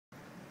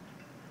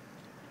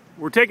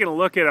We're taking a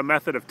look at a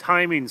method of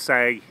timing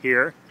sag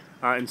here.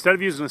 Instead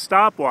of using a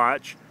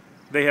stopwatch,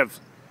 they have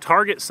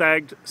target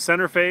sagged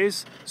center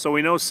phase, so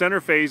we know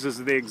center phase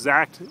is the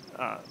exact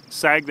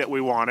sag that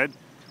we wanted.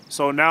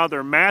 So now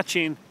they're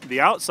matching the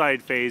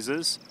outside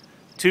phases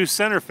to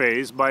center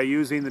phase by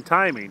using the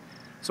timing.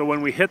 So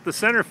when we hit the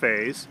center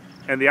phase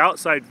and the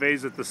outside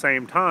phase at the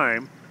same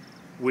time,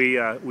 we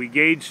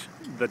gauge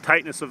the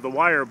tightness of the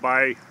wire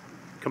by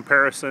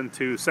comparison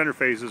to center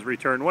phase's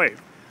return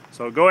wave.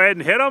 So go ahead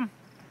and hit them.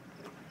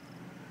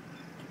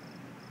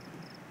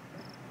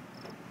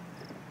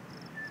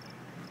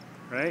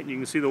 Right, you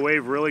can see the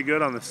wave really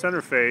good on the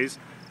center phase.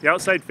 The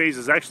outside phase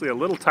is actually a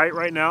little tight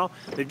right now.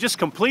 They've just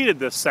completed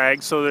this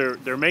sag, so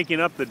they're making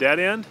up the dead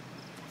end,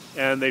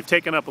 and they've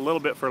taken up a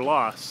little bit for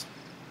loss.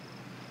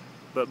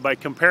 But by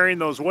comparing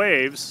those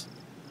waves,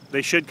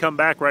 they should come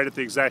back right at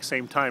the exact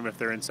same time if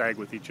they're in sag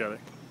with each other.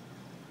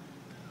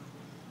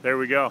 There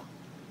we go.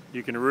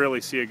 You can really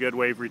see a good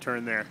wave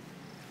return there.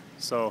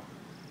 So